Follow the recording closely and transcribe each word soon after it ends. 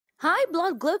High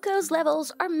blood glucose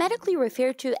levels are medically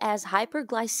referred to as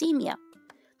hyperglycemia.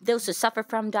 Those who suffer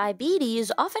from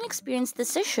diabetes often experience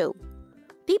this issue.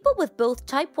 People with both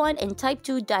type 1 and type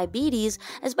 2 diabetes,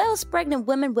 as well as pregnant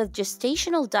women with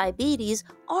gestational diabetes,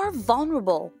 are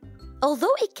vulnerable.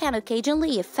 Although it can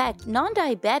occasionally affect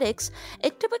non-diabetics,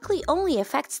 it typically only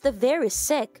affects the very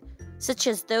sick, such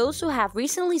as those who have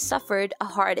recently suffered a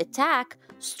heart attack,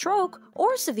 stroke,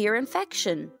 or severe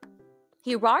infection.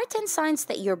 Here are 10 signs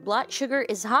that your blood sugar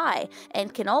is high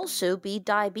and can also be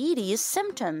diabetes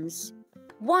symptoms.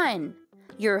 1.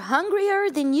 You're hungrier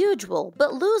than usual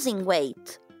but losing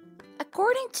weight.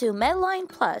 According to Medline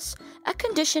Plus, a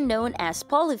condition known as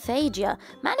polyphagia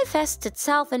manifests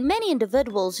itself in many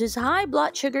individuals whose high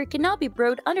blood sugar cannot be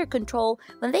brought under control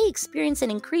when they experience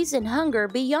an increase in hunger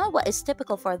beyond what is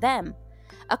typical for them.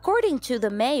 According to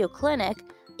the Mayo Clinic,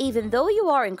 even though you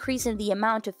are increasing the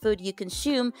amount of food you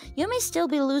consume, you may still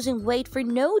be losing weight for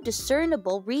no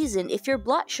discernible reason if your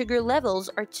blood sugar levels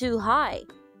are too high.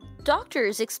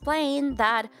 Doctors explain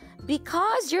that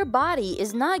because your body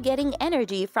is not getting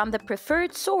energy from the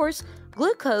preferred source,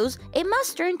 glucose, it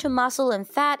must turn to muscle and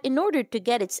fat in order to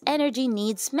get its energy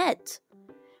needs met.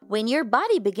 When your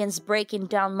body begins breaking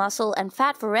down muscle and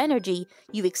fat for energy,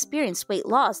 you experience weight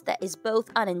loss that is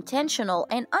both unintentional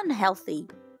and unhealthy.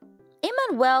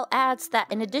 Emmanuel adds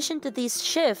that in addition to these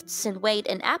shifts in weight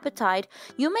and appetite,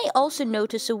 you may also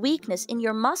notice a weakness in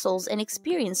your muscles and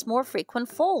experience more frequent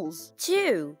falls.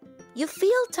 2. You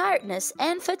feel tiredness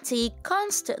and fatigue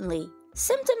constantly.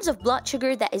 Symptoms of blood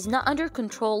sugar that is not under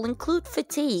control include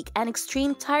fatigue and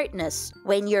extreme tiredness.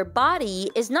 When your body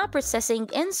is not processing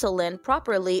insulin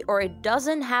properly or it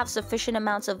doesn't have sufficient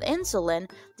amounts of insulin,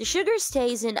 the sugar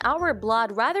stays in our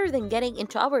blood rather than getting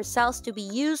into our cells to be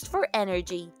used for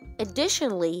energy.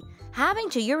 Additionally, having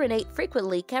to urinate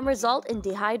frequently can result in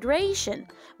dehydration,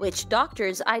 which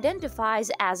doctors identify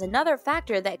as another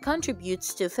factor that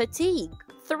contributes to fatigue.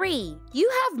 3.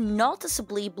 You have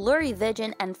noticeably blurry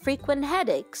vision and frequent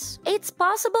headaches. It's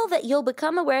possible that you'll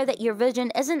become aware that your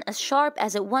vision isn't as sharp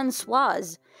as it once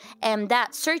was, and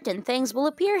that certain things will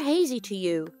appear hazy to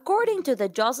you. According to the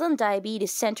Joslin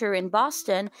Diabetes Center in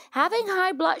Boston, having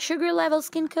high blood sugar levels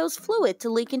can cause fluid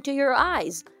to leak into your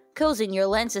eyes, causing your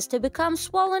lenses to become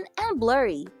swollen and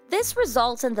blurry. This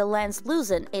results in the lens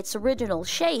losing its original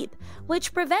shape,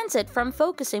 which prevents it from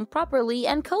focusing properly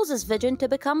and causes vision to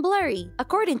become blurry.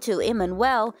 According to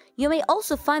Emmanuel, you may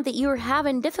also find that you're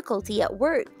having difficulty at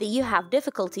work, that you have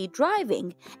difficulty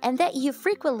driving, and that you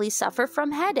frequently suffer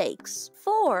from headaches.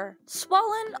 4.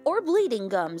 Swollen or bleeding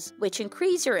gums, which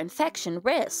increase your infection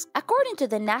risk. According to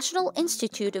the National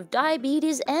Institute of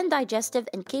Diabetes and Digestive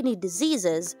and Kidney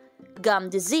Diseases, gum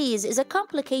disease is a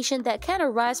complication that can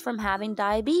arise from having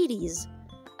diabetes.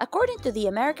 According to the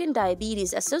American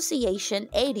Diabetes Association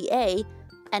 (ADA),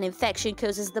 an infection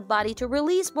causes the body to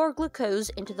release more glucose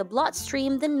into the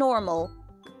bloodstream than normal.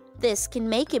 This can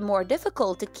make it more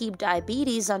difficult to keep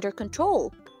diabetes under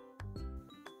control.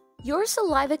 Your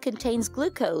saliva contains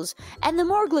glucose, and the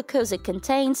more glucose it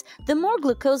contains, the more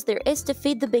glucose there is to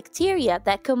feed the bacteria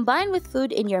that combine with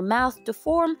food in your mouth to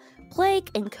form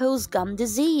plaque and cause gum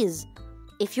disease.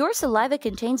 If your saliva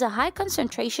contains a high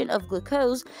concentration of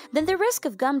glucose, then the risk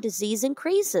of gum disease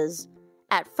increases.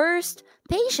 At first,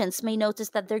 patients may notice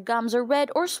that their gums are red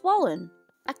or swollen.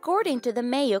 According to the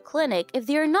Mayo Clinic, if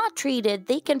they are not treated,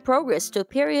 they can progress to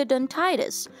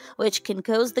periodontitis, which can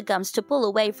cause the gums to pull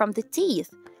away from the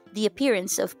teeth, the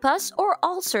appearance of pus or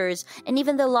ulcers, and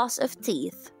even the loss of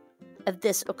teeth. If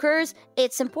this occurs,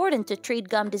 it's important to treat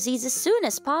gum disease as soon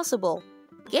as possible.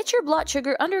 Get your blood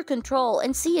sugar under control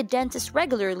and see a dentist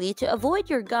regularly to avoid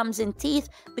your gums and teeth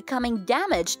becoming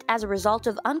damaged as a result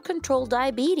of uncontrolled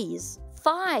diabetes.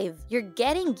 5. You're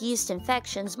getting yeast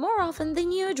infections more often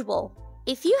than usual.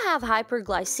 If you have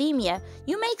hyperglycemia,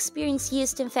 you may experience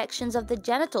yeast infections of the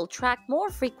genital tract more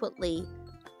frequently.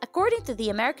 According to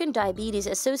the American Diabetes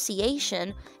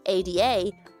Association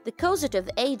 (ADA), the causative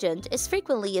agent is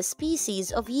frequently a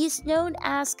species of yeast known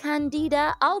as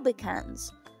Candida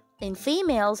albicans. In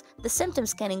females, the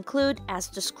symptoms can include, as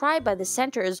described by the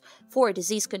Centers for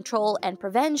Disease Control and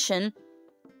Prevention,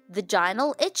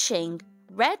 vaginal itching,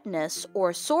 redness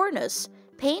or soreness,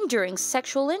 pain during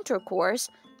sexual intercourse,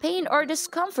 pain or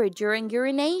discomfort during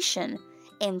urination,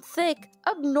 and thick,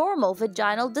 abnormal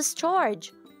vaginal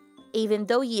discharge. Even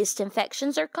though yeast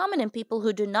infections are common in people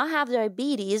who do not have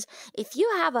diabetes, if you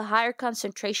have a higher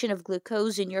concentration of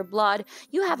glucose in your blood,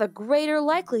 you have a greater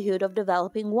likelihood of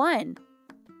developing one.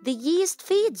 The yeast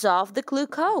feeds off the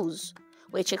glucose,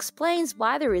 which explains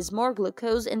why there is more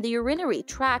glucose in the urinary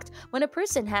tract when a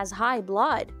person has high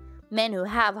blood. Men who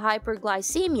have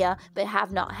hyperglycemia but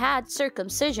have not had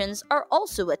circumcisions are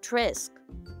also at risk.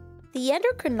 The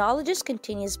endocrinologist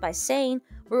continues by saying,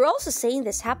 "We're also seeing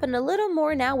this happen a little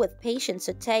more now with patients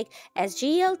who take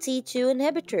SGLT2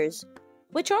 inhibitors,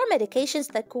 which are medications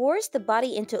that coerce the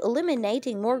body into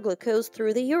eliminating more glucose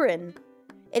through the urine.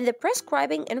 In the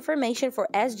prescribing information for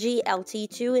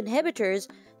SGLT2 inhibitors,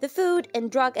 the Food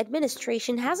and Drug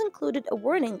Administration has included a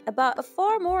warning about a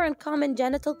far more uncommon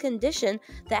genital condition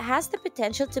that has the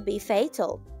potential to be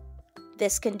fatal.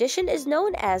 This condition is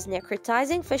known as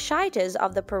necrotizing fasciitis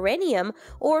of the perineum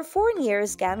or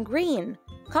Fournier's gangrene,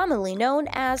 commonly known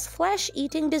as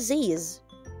flesh-eating disease."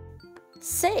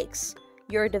 6.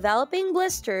 You're developing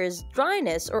blisters,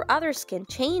 dryness, or other skin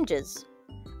changes.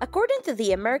 According to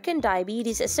the American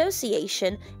Diabetes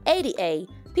Association, ADA,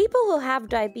 people who have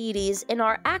diabetes and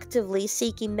are actively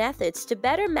seeking methods to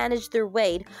better manage their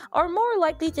weight are more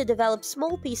likely to develop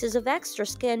small pieces of extra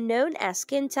skin known as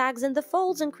skin tags in the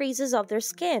folds and creases of their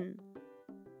skin.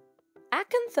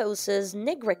 Acanthosis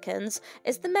nigricans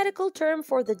is the medical term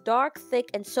for the dark,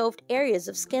 thick, and soft areas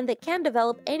of skin that can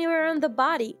develop anywhere on the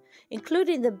body,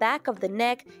 including the back of the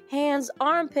neck, hands,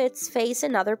 armpits, face,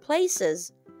 and other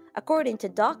places. According to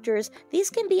doctors, these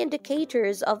can be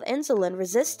indicators of insulin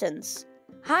resistance.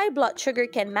 High blood sugar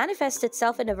can manifest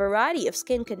itself in a variety of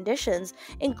skin conditions,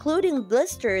 including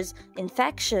blisters,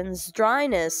 infections,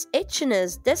 dryness,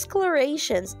 itchiness,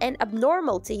 discolorations, and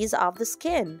abnormalities of the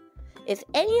skin. If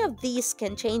any of these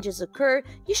skin changes occur,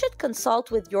 you should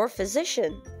consult with your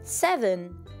physician.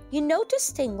 7. You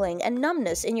notice tingling and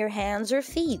numbness in your hands or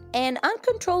feet. An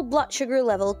uncontrolled blood sugar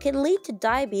level can lead to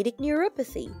diabetic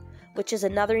neuropathy, which is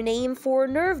another name for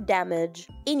nerve damage.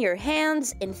 In your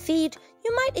hands and feet,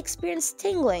 you might experience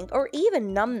tingling or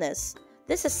even numbness.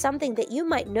 This is something that you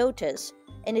might notice.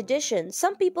 In addition,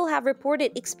 some people have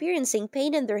reported experiencing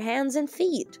pain in their hands and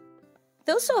feet.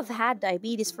 Those who have had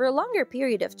diabetes for a longer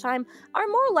period of time are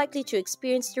more likely to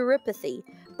experience neuropathy,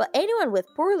 but anyone with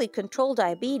poorly controlled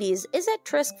diabetes is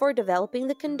at risk for developing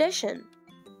the condition.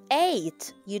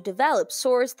 8. You develop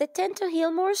sores that tend to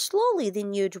heal more slowly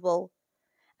than usual.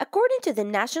 According to the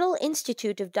National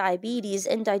Institute of Diabetes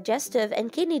and Digestive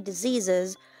and Kidney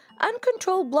Diseases,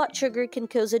 uncontrolled blood sugar can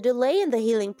cause a delay in the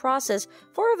healing process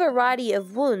for a variety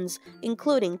of wounds,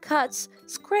 including cuts,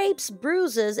 scrapes,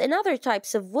 bruises, and other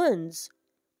types of wounds.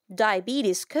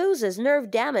 Diabetes causes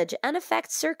nerve damage and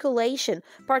affects circulation,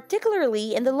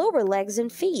 particularly in the lower legs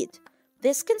and feet.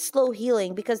 This can slow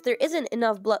healing because there isn't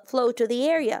enough blood flow to the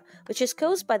area, which is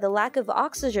caused by the lack of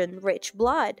oxygen-rich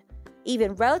blood.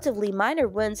 Even relatively minor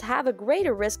wounds have a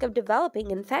greater risk of developing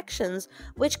infections,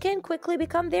 which can quickly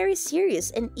become very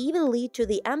serious and even lead to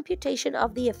the amputation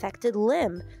of the affected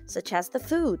limb, such as the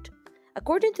foot.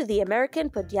 According to the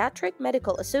American Pediatric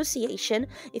Medical Association,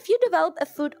 if you develop a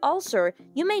foot ulcer,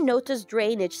 you may notice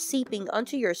drainage seeping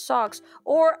onto your socks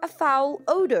or a foul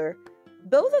odor.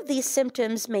 Both of these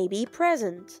symptoms may be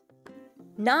present.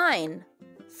 9.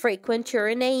 Frequent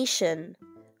urination.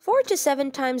 4 to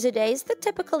 7 times a day is the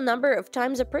typical number of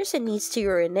times a person needs to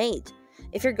urinate.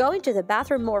 If you're going to the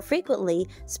bathroom more frequently,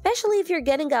 especially if you're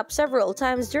getting up several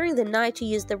times during the night to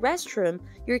use the restroom,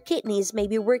 your kidneys may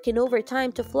be working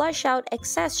overtime to flush out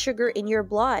excess sugar in your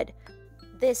blood.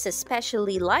 This is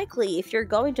especially likely if you're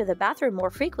going to the bathroom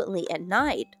more frequently at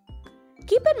night.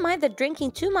 Keep in mind that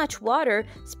drinking too much water,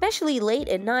 especially late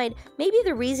at night, may be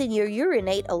the reason you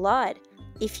urinate a lot.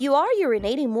 If you are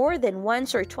urinating more than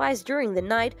once or twice during the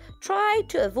night, try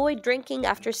to avoid drinking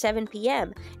after 7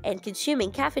 p.m. and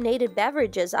consuming caffeinated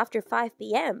beverages after 5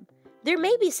 p.m. There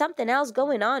may be something else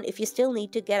going on if you still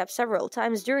need to get up several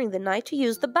times during the night to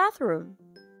use the bathroom.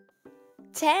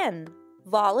 10.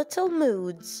 Volatile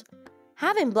moods.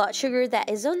 Having blood sugar that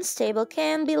is unstable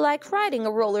can be like riding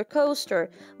a roller coaster,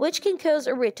 which can cause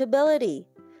irritability.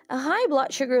 A high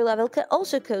blood sugar level can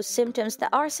also cause symptoms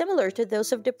that are similar to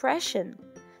those of depression.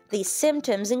 These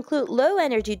symptoms include low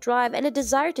energy drive and a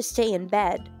desire to stay in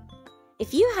bed.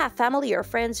 If you have family or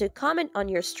friends who comment on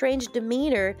your strange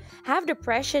demeanor, have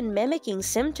depression mimicking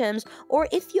symptoms, or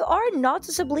if you are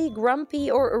noticeably grumpy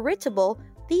or irritable,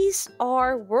 these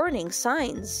are warning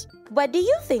signs. What do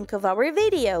you think of our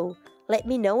video? Let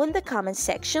me know in the comment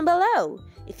section below.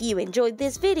 If you enjoyed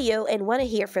this video and want to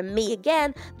hear from me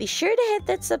again, be sure to hit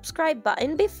that subscribe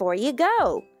button before you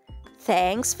go.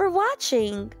 Thanks for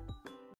watching!